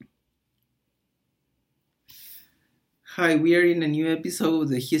Hi, we are in a new episode of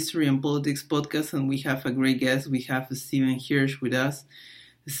the History and Politics podcast, and we have a great guest. We have Stephen Hirsch with us.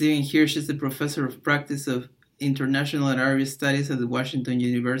 Stephen Hirsch is the professor of practice of international and Arabic studies at the Washington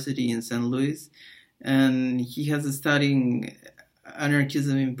University in St. Louis, and he has a studying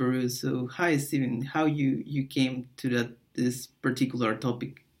anarchism in Peru. So, hi, Stephen. How you came to this particular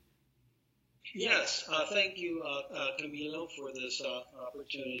topic? Yes, thank you, Camilo, for this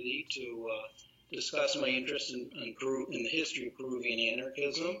opportunity to discuss my interest in Peru, in the history of Peruvian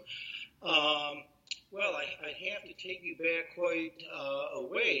anarchism. I'd have to take you back quite a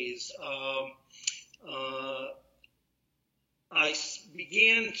ways. I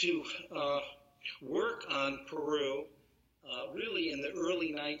began to work on Peru really in the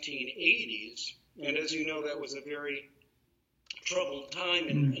early 1980s, and as you know, that was a very troubled time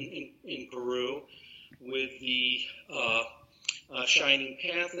in Peru with the Shining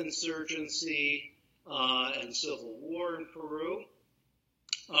Path insurgency and civil war in Peru.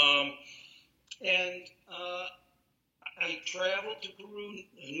 I traveled to Peru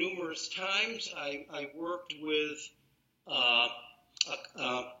numerous times. I worked with a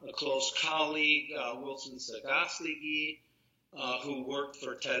close colleague, Wilson Sagastigi, who worked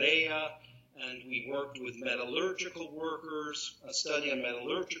for Tarea, and we worked with metallurgical workers, a study on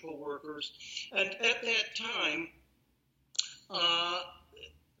metallurgical workers. And at that time,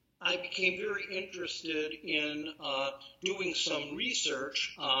 I became very interested in doing some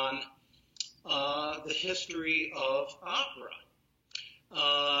research on the history of opera.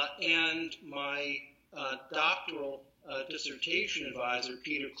 And my doctoral dissertation advisor,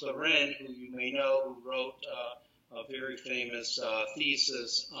 Peter Claren, who you may know, who wrote a very famous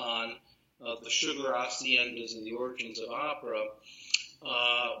thesis on the sugar haciendas and the origins of opera,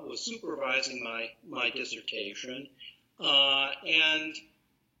 was supervising my dissertation.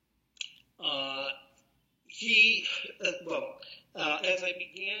 As I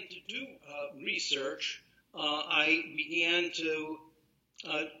began to do research, I began to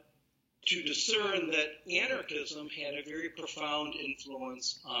discern that anarchism had a very profound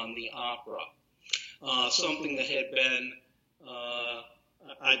influence on the opera, something that had been,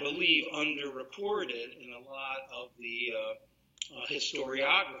 I believe, underreported in a lot of the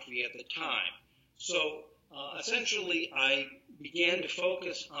historiography at the time. So essentially, I began to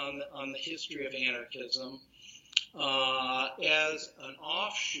focus on the history of anarchism as an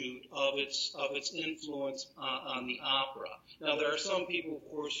offshoot of its influence on the opera. Now, there are some people, of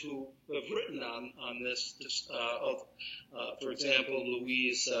course, who have written on this. For example,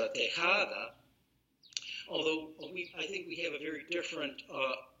 Luis Tejada. Although I think we have a very different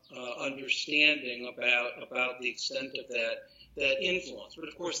understanding about the extent of that influence. But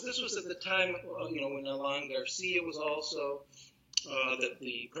of course, this was at the time, when Alan Garcia was also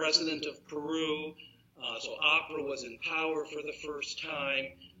the president of Peru. So opera was in power for the first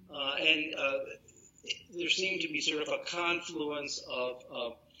time, and there seemed to be sort of a confluence of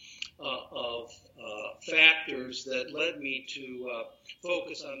factors that led me to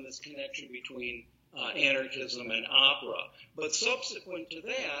focus on this connection between anarchism and opera. But subsequent to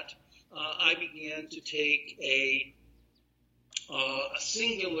that, I began to take a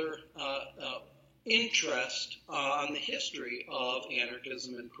singular interest on the history of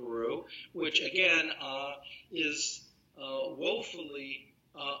anarchism in Peru, which again is woefully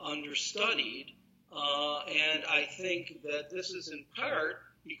understudied. And I think that this is in part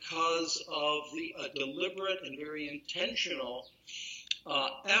because of the deliberate and very intentional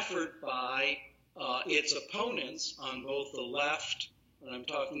effort by its opponents on both the left, and I'm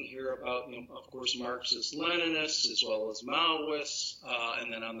talking here about, of course, Marxist-Leninists as well as Maoists,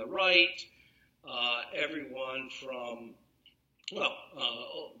 and then on the right, everyone from,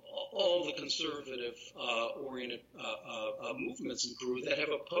 all the conservative-oriented movements in Peru that have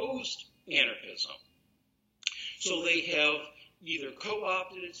opposed anarchism. So they have either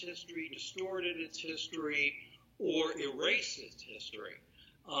co-opted its history, distorted its history, or erased its history.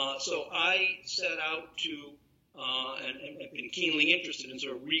 So I set out to, and have been keenly interested in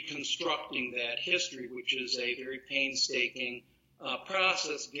sort of reconstructing that history, which is a very painstaking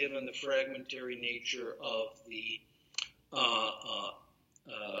process given the fragmentary nature of the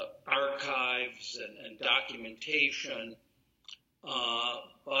archives and documentation.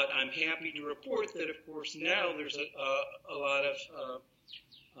 But I'm happy to report that, of course, now there's a lot of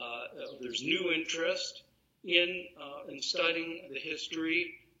there's new interest in studying the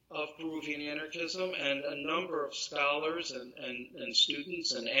history of Peruvian anarchism, and a number of scholars and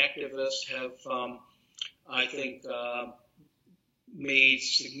students and activists have, I think, made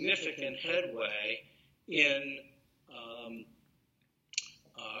significant headway in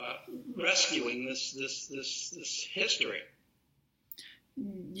rescuing this history.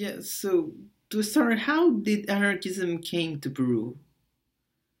 Yeah, so to start, how did anarchism came to Peru?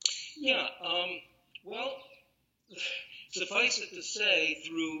 Yeah, well, suffice it to say,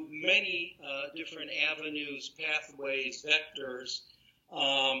 through many different avenues, pathways, vectors,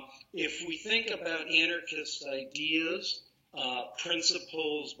 if we think about anarchist ideas,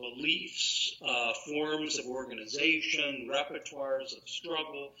 principles, beliefs, forms of organization, repertoires of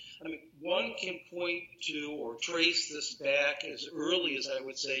struggle. I mean, one can point to or trace this back as early as, I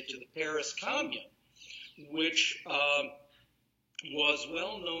would say, to the Paris Commune, which was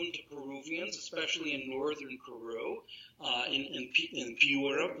well known to Peruvians, especially in northern Peru, in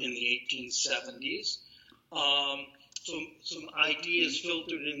Piura in the 1870s. Some ideas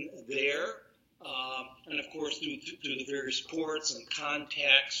filtered in there. And of course, through the various ports and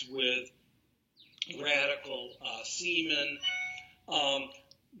contacts with radical seamen.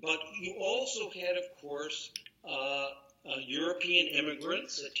 But you also had, of course, European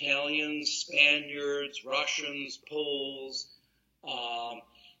immigrants, Italians, Spaniards, Russians, Poles,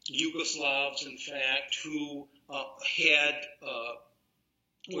 Yugoslavs, in fact, who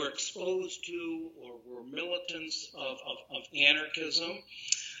were exposed to or were militants of anarchism.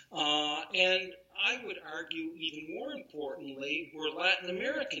 And I would argue, even more importantly, were Latin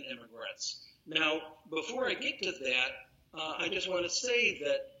American immigrants. Now, before I get to that, I just want to say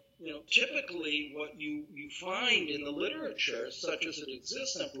that, typically what you find in the literature, such as it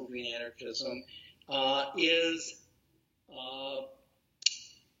exists on Peruvian anarchism, is,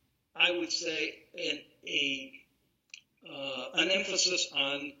 I would say, an emphasis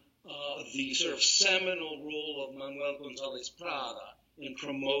on the sort of seminal role of Manuel González Prada in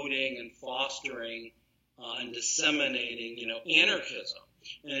promoting and fostering and disseminating, anarchism.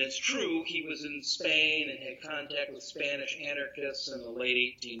 And it's true, he was in Spain and had contact with Spanish anarchists in the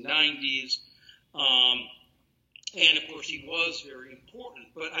late 1890s. And of course, he was very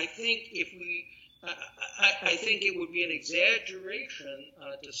important. But I think I think it would be an exaggeration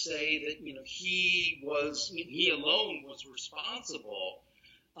to say that he alone was responsible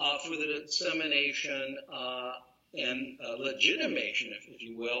for the dissemination and legitimation, if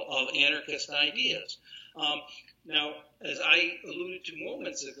you will, of anarchist ideas. Now, as I alluded to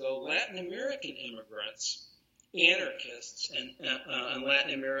moments ago, Latin American immigrants, anarchists, and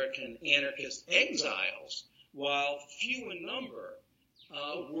Latin American anarchist exiles, while few in number,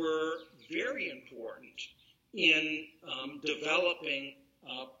 were very important in developing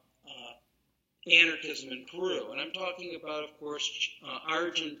anarchism in Peru. And I'm talking about, of course,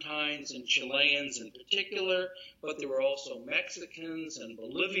 Argentines and Chileans in particular, but there were also Mexicans and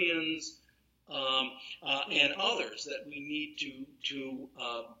Bolivians and others that we need to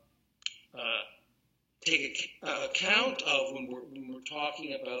take account of when we're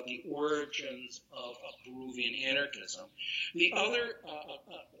talking about the origins of Peruvian anarchism. The other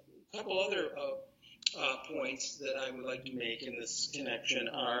couple other points that I would like to make in this connection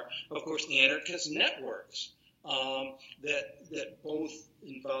are, of course, anarchist networks that both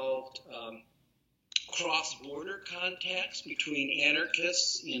involved cross-border contacts between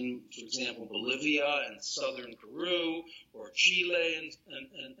anarchists in, for example, Bolivia and southern Peru, or Chile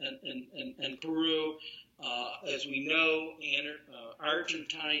and Peru. As we know,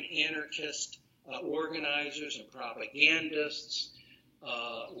 Argentine anarchist organizers and propagandists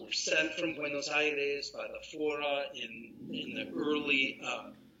were sent from Buenos Aires by the Fora in the early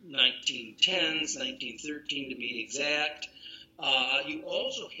 1910s, 1913 to be exact. You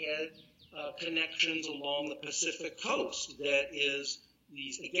also had connections along the Pacific coast, that is,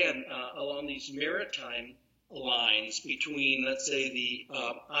 along these maritime lines between, let's say, the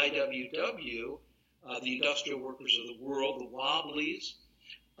IWW, the Industrial Workers of the World, the Wobblies,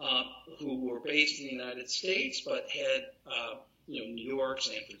 who were based in the United States but had New York,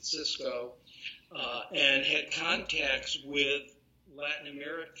 San Francisco, and had contacts with Latin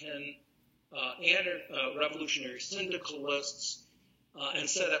American revolutionary syndicalists, and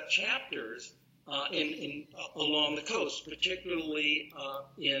set up chapters along the coast, particularly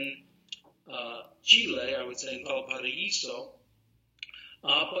in Chile, I would say in Valparaiso,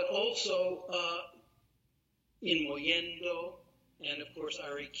 but also in Mollendo, and of course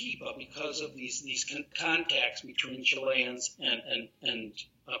Arequipa, because of these contacts between Chileans and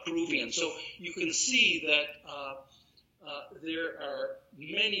Peruvians. So you can see that there are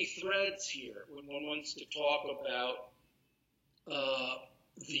many threads here when one wants to talk about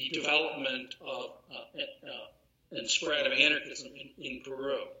the development of and spread of anarchism in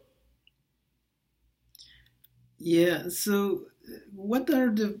Peru. Yeah, so what are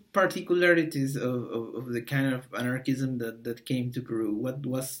the particularities of the kind of anarchism that came to Peru? What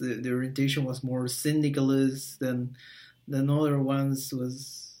was the orientation was more syndicalist than other ones?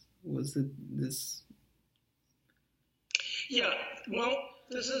 Was it this? Yeah, well,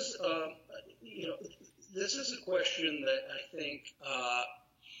 this is this is a question that I think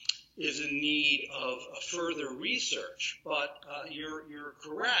is in need of further research. But you're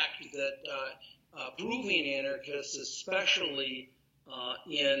correct that Peruvian anarchists, especially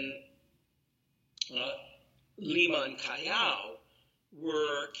in Lima and Callao,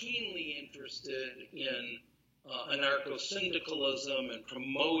 were keenly interested in anarcho-syndicalism and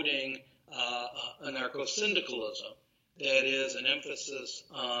promoting anarcho-syndicalism. That is, an emphasis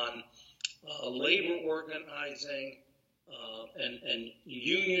on labor organizing and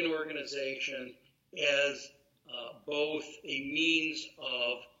union organization as both a means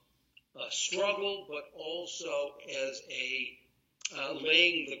of struggle, but also as a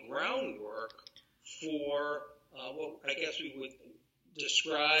laying the groundwork for what I guess we would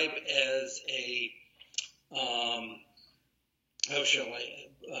describe as a how shall I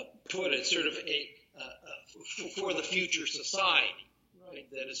put it, sort of a for the future society, right?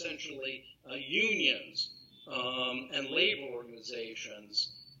 That essentially unions and labor organizations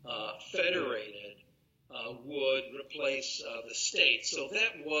federated would replace the state. So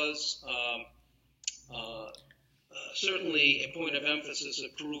that was certainly a point of emphasis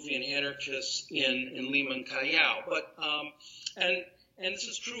of Peruvian anarchists in Lima and Callao. But and this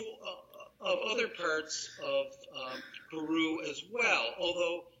is true of other parts of Peru as well.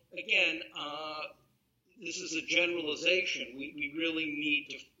 Although again, this is a generalization. We really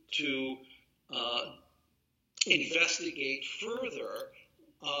need to investigate further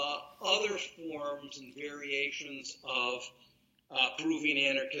other forms and variations of Peruvian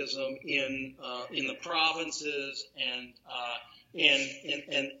anarchism in the provinces and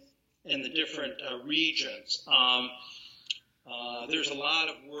the different regions. There's a lot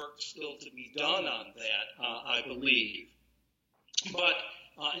of work still to be done on that, I believe. But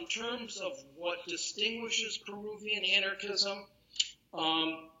in terms of what distinguishes Peruvian anarchism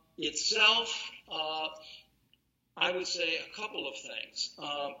itself, I would say a couple of things.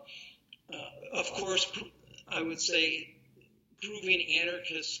 Of course, I would say Peruvian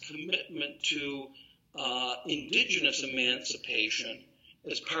anarchists' commitment to indigenous emancipation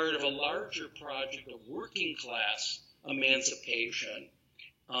as part of a larger project of working class emancipation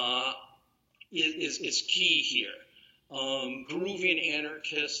is key here. Peruvian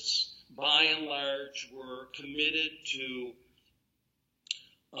anarchists, by and large, were committed to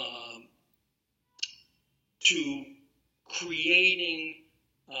creating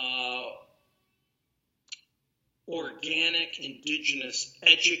organic indigenous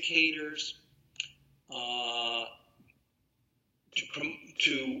educators,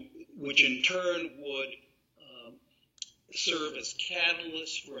 which in turn would serve as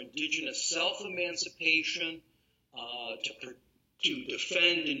catalysts for indigenous self-emancipation, to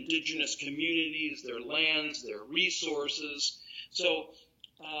defend indigenous communities, their lands, their resources. So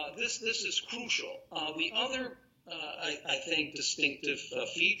this is crucial. The other, I think, distinctive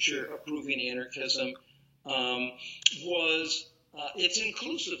feature of Peruvian anarchism was its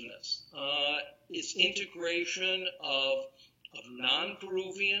inclusiveness, its integration of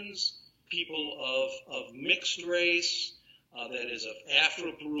non-Peruvians, people of mixed race, that is, of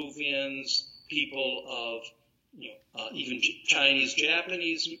Afro-Peruvians, people of even Chinese,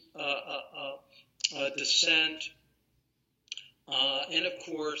 Japanese descent, and of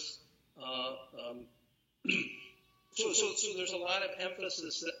course, so there's a lot of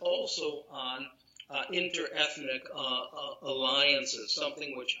emphasis that also on inter-ethnic alliances,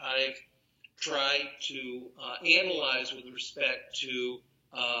 something which I've tried to analyze with respect to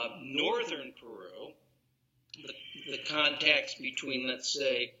northern Peru, the contacts between, let's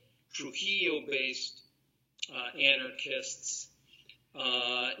say, Trujillo-based anarchists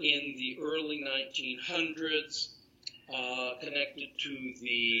in the early 1900s, connected to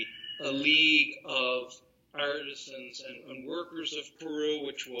the League of Artisans and Workers of Peru,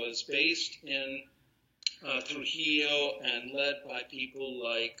 which was based in Trujillo and led by people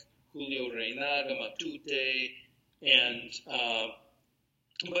like Julio Reynaga Matute, and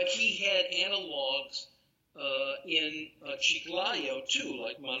but he had analogs in Chiclayo too,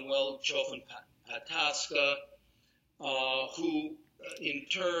 like Manuel Chofin Patasca, who in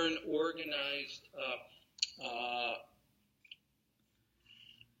turn organized,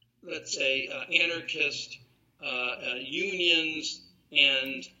 let's say, anarchist unions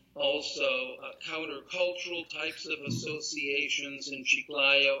and also countercultural types of associations in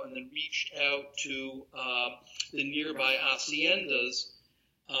Chiclayo, and then reached out to the nearby haciendas,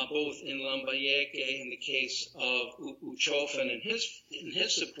 both in Lambayeque in the case of Uchofan and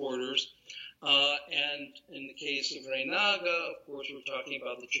his supporters, and in the case of Reinaga, of course, we're talking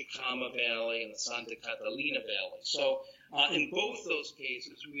about the Chicama Valley and the Santa Catalina Valley. So in both those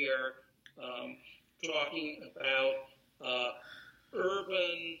cases, we are talking about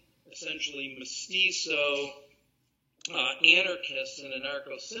urban, essentially mestizo, anarchists and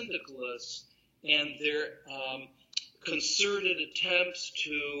anarcho-syndicalists, and their concerted attempts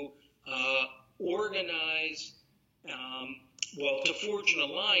to organize, to forge an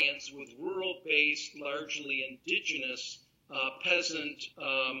alliance with rural-based, largely indigenous peasant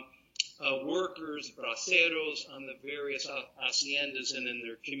workers, braceros, on the various haciendas and in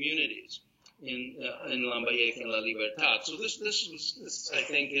their communities in Lambayeque and La Libertad. So this I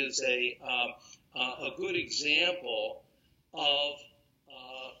think is a good example of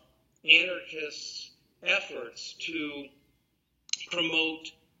anarchists' efforts to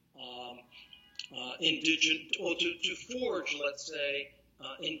promote to forge, let's say,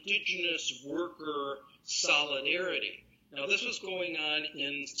 indigenous worker solidarity. Now, this was going on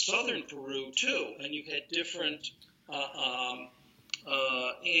in southern Peru, too, and you had different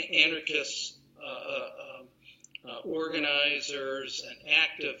anarchist organizers and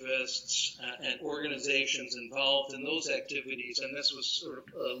activists and organizations involved in those activities, and this was sort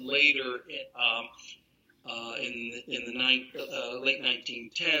of later in the late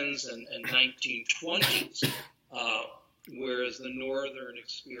 1910s and 1920s, whereas the northern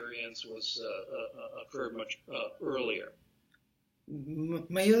experience was occurred much earlier.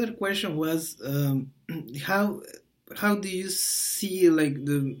 My other question was how do you see like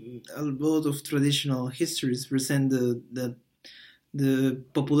a lot of traditional histories present the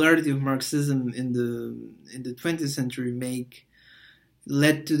popularity of Marxism in the 20th century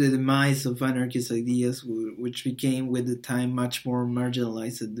led to the demise of anarchist ideas, which became with the time much more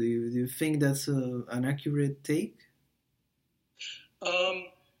marginalized. Do you think that's an accurate take?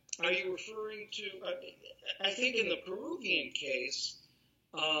 Are you referring to? I think in the Peruvian case,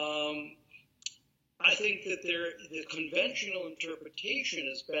 I think that the conventional interpretation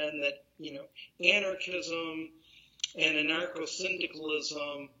has been that anarchism and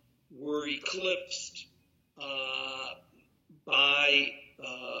anarcho-syndicalism were eclipsed by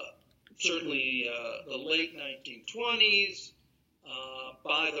certainly the late 1920s,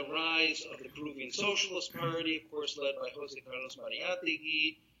 by the rise of the Peruvian Socialist Party, of course led by Jose Carlos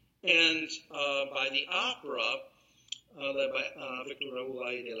Mariátegui, and by the APRA, led by Victor Raúl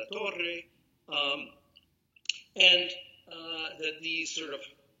Ay de la Torre, and that these sort of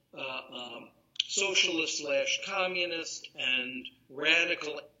socialist/communist and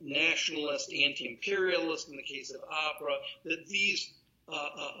radical nationalist, anti-imperialist in the case of APRA, that these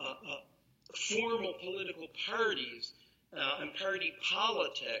formal political parties and party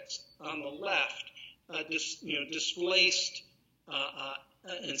politics on the left displaced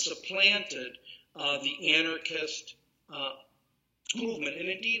and supplanted the anarchist movement. And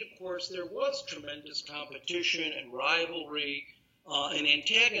indeed, of course, there was tremendous competition and rivalry and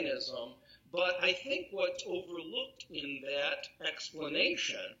antagonism. But I think what's overlooked in that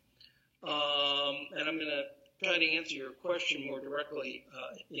explanation, and I'm going to try to answer your question more directly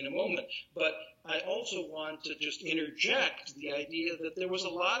in a moment, but I also want to just interject the idea that there was a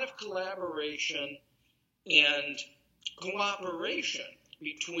lot of collaboration and cooperation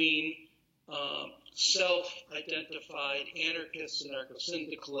between self-identified anarchists,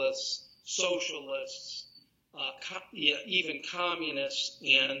 anarcho-syndicalists, socialists, even communists,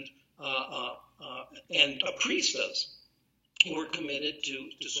 and apristas who were committed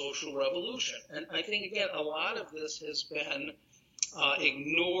to social revolution. And I think, again, a lot of this has been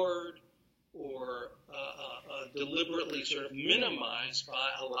ignored or deliberately sort of minimized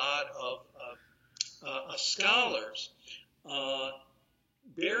by a lot of scholars.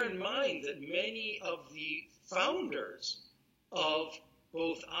 Bear in mind that many of the founders of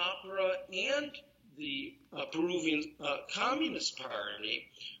both APRA and the Peruvian Communist Party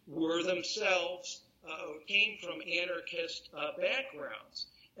were themselves, came from anarchist backgrounds.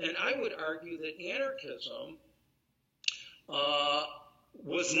 And I would argue that anarchism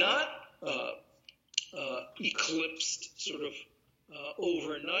was not eclipsed sort of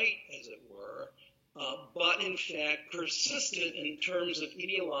overnight, as it were, but in fact persisted in terms of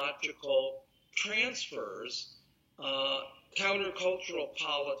ideological transfers, countercultural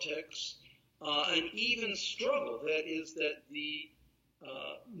politics, and even struggle. That is, that the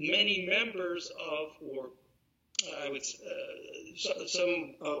many members of, or I would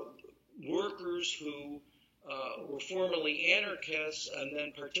some workers who were formerly anarchists and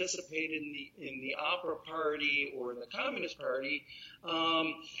then participated in the Opera Party or in the Communist Party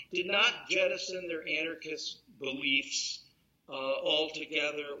did not jettison their anarchist beliefs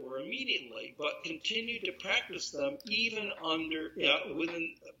altogether or immediately, but continued to practice them even under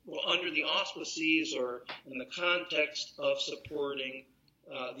the auspices or in the context of supporting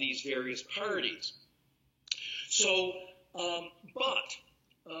these various parties. So, but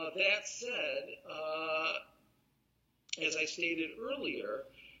that said, as I stated earlier,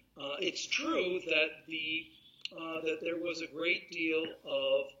 it's true that that there was a great deal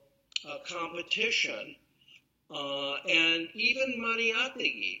of competition. And even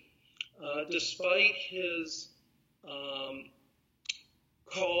Mariátegui, despite his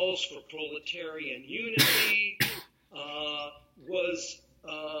calls for proletarian unity, was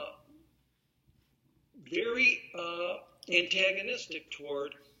very antagonistic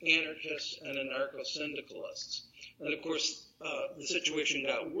toward anarchists and anarcho-syndicalists. And of course, the situation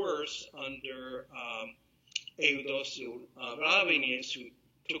got worse under Eudócio Rábines, who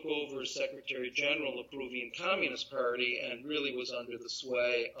took over as Secretary General of the Peruvian Communist Party and really was under the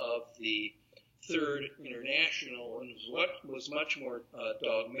sway of the Third International and was much more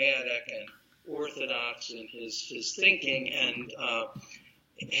dogmatic and orthodox in his thinking and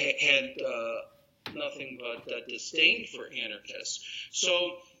had nothing but disdain for anarchists.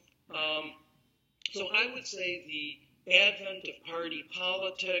 So I would say the advent of party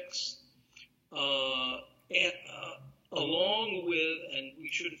politics along with, and we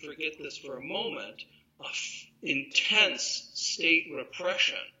shouldn't forget this for a moment, intense state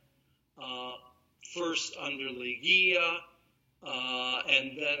repression, first under Leguía,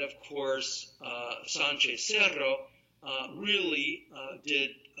 and then, of course, Sanchez Cerro, really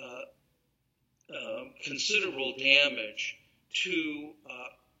did considerable damage to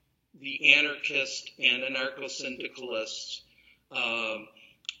the anarchist and anarcho-syndicalist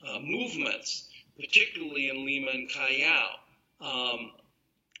movements, particularly in Lima and Callao,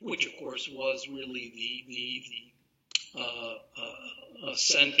 which of course was really the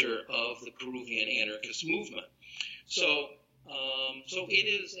center of the Peruvian anarchist movement. So it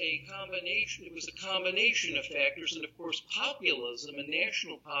is a combination. It was a combination of factors, and of course, populism and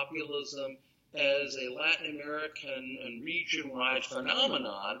national populism as a Latin American and region-wide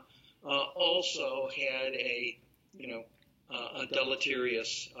phenomenon also had a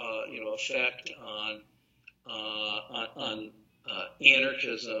deleterious effect on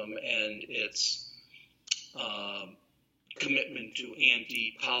anarchism and its commitment to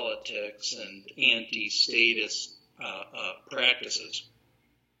anti-politics and anti-statist practices.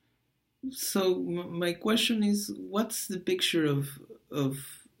 So my question is, what's the picture of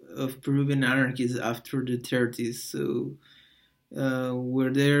Peruvian anarchists after the 30s? So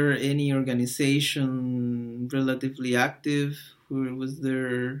were there any organization relatively active? Or was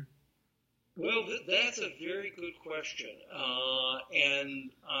there? Well, that's a very good question,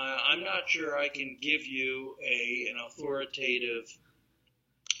 and I'm not sure I can give you an authoritative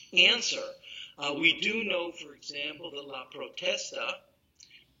answer. We do know, for example, that La Protesta,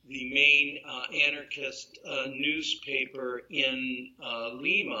 the main anarchist newspaper in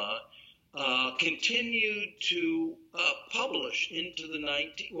Lima, continued to publish into the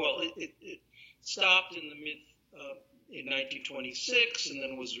it stopped in the in 1926 and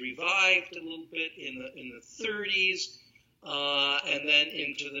then was revived a little bit in the 30s and then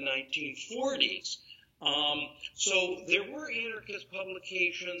into the 1940s. So there were anarchist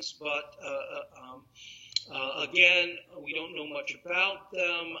publications, but again, we don't know much about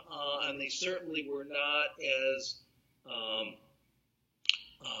them, and they certainly were not as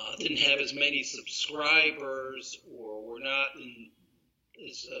didn't have as many subscribers, or were not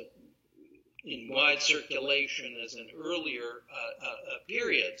in wide circulation as in earlier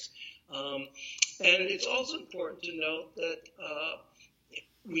periods. And it's also important to note that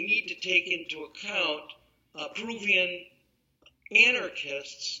we need to take into account Peruvian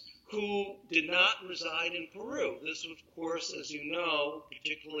anarchists who did not reside in Peru. This, of course, as you know,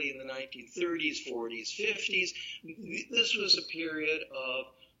 particularly in the 1930s, 40s, 50s, this was a period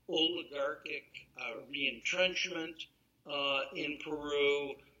of oligarchic re-entrenchment in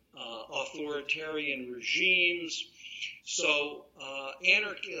Peru, authoritarian regimes. So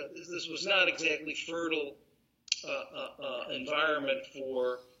this was not exactly fertile environment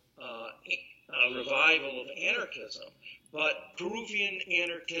for revival of anarchism. But Peruvian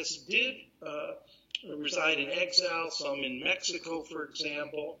anarchists did reside in exile, some in Mexico, for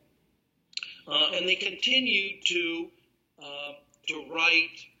example, and they continued to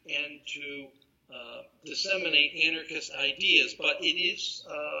write and to disseminate anarchist ideas, but it is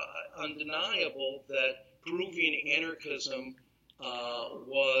undeniable that Peruvian anarchism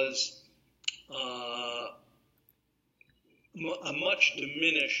was a much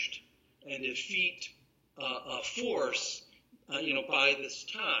diminished and effete force, by this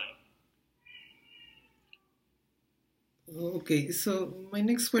time. Okay, so my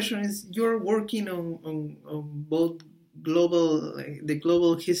next question is: you're working on both the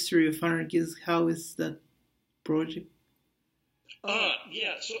global history of anarchism. How is that project?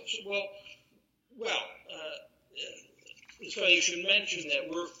 Yeah. Well. It's funny you should mention that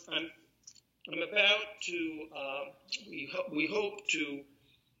I'm about to. We hope to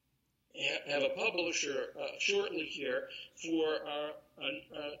have a publisher shortly here for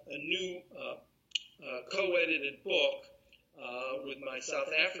a new co-edited book with my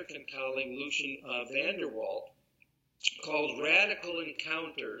South African colleague Lucien van der Walt, called Radical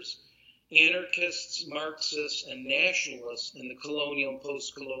Encounters: Anarchists, Marxists, and Nationalists in the Colonial and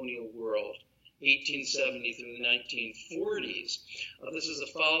Post-Colonial World, 1870 through the 1940s. This is a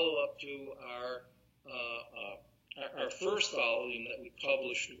follow-up to our first volume that we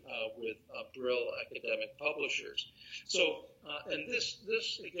published with Brill Academic Publishers. So, and this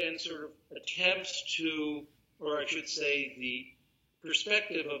again sort of attempts to, or I should say, the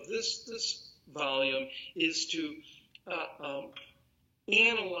perspective of this volume is to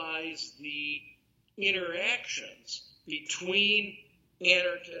analyze the interactions between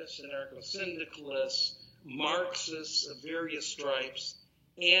anarchists, anarcho-syndicalists, Marxists of various stripes,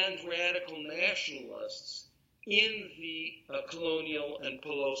 and radical nationalists in the colonial and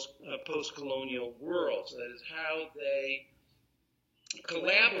post-colonial worlds. That is, how they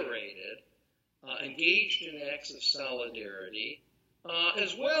collaborated, engaged in acts of solidarity,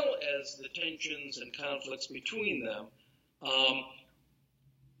 as well as the tensions and conflicts between them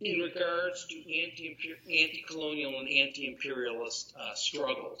in regards to anti-colonial and anti-imperialist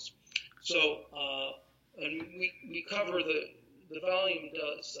struggles. So, and we cover the volume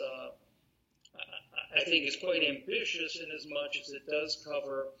does, I think, is quite ambitious in as much as it does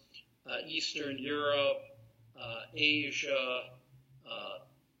cover Eastern Europe, Asia,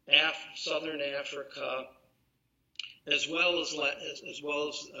 Southern Africa, as well as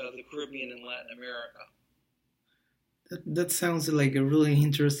the Caribbean and Latin America. That sounds like a really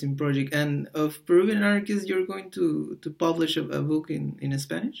interesting project. And of Peruvian anarchists, you're going to publish a book in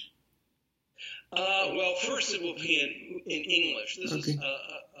Spanish? Well, first it will be in English. This is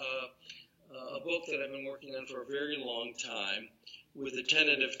a book that I've been working on for a very long time, with the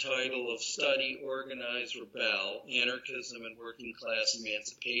tentative title of Study, Organize, Rebel: Anarchism and Working Class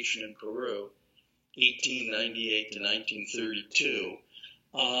Emancipation in Peru, 1898 to 1932.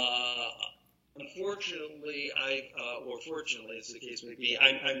 Unfortunately, or fortunately, as the case may be,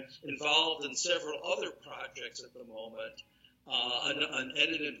 I'm involved in several other projects at the moment. An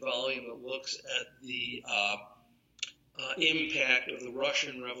edited volume that looks at the impact of the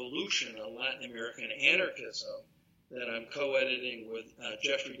Russian Revolution on Latin American anarchism, that I'm co-editing with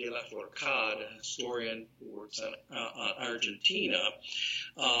Jeffrey de la Forcade, a historian who works on Argentina.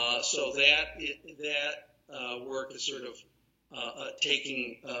 So that work is sort of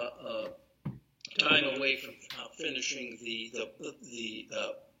taking time away from finishing the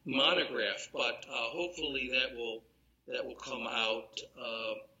monograph, but hopefully that will come out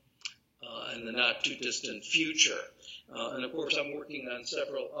in the not too distant future. And of course, I'm working on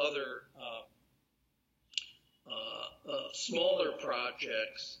several other smaller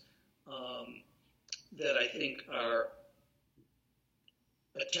projects that I think are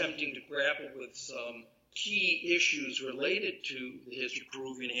attempting to grapple with some key issues related to the history of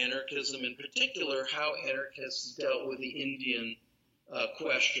Peruvian anarchism, in particular how anarchists dealt with the Indian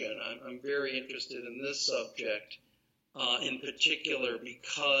question. I'm very interested in this subject in particular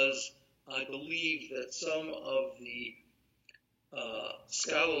because I believe that some of the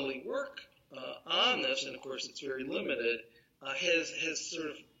scholarly work on this, and of course it's very limited, has sort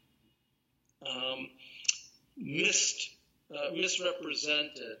of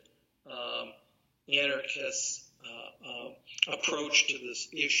misrepresented anarchists' approach to this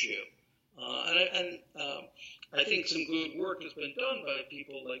issue. And I think some good work has been done by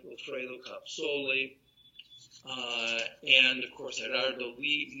people like Wilfredo Capsoli, and of course Gerardo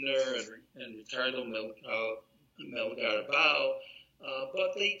Liebner and Ricardo Melgar-Bao,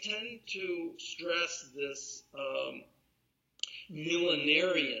 but they tend to stress this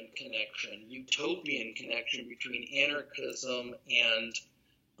millenarian connection, utopian connection between anarchism and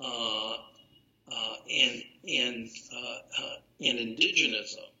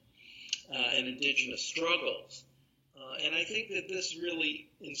indigenism and indigenous struggles. And I think that this really,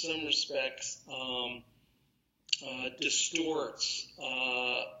 in some respects, distorts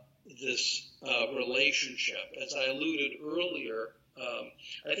this relationship. As I alluded earlier,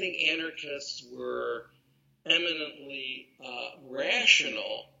 I think anarchists were eminently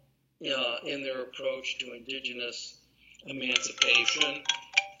rational in their approach to indigenous emancipation.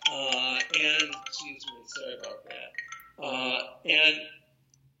 And, excuse me, sorry about that. And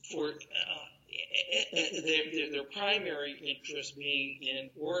for their primary interest being in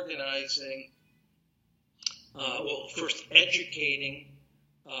organizing, first educating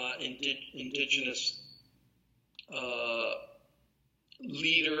indigenous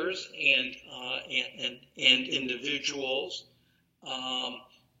leaders and individuals,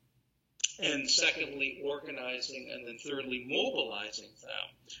 and secondly, organizing, and then thirdly, mobilizing them.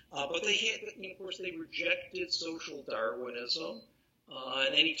 But of course, they rejected social Darwinism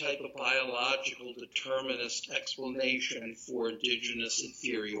and any type of biological determinist explanation for indigenous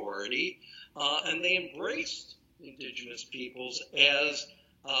inferiority, and they embraced indigenous peoples as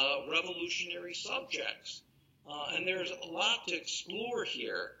revolutionary subjects. And there's a lot to explore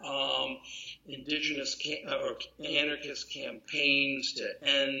here. Indigenous or anarchist campaigns to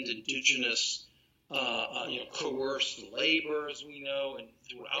end indigenous, coerced labor, as we know, and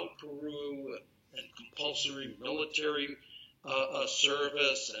throughout Peru, and compulsory military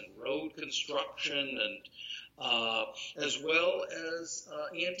service and road construction, and as well as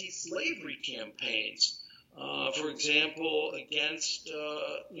anti-slavery campaigns. For example, against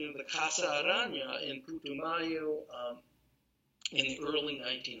the Casa Araña in Putumayo in the early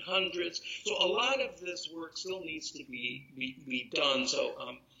 1900s. So a lot of this work still needs to be done. So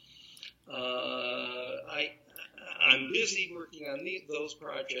I'm busy working on those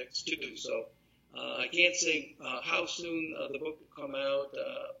projects too. So I can't say how soon the book will come out,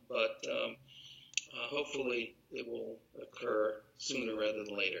 but hopefully it will occur sooner rather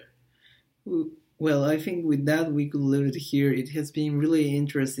than later. Well, I think with that we could leave it here. It has been really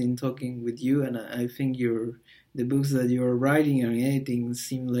interesting talking with you, and I think the books that you're writing and editing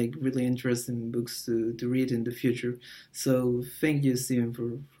seem like really interesting books to read in the future. So thank you, Steven,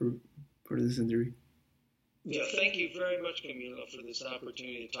 for this interview. Yeah, thank you very much, Camilo, for this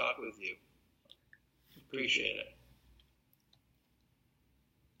opportunity to talk with you. Appreciate it.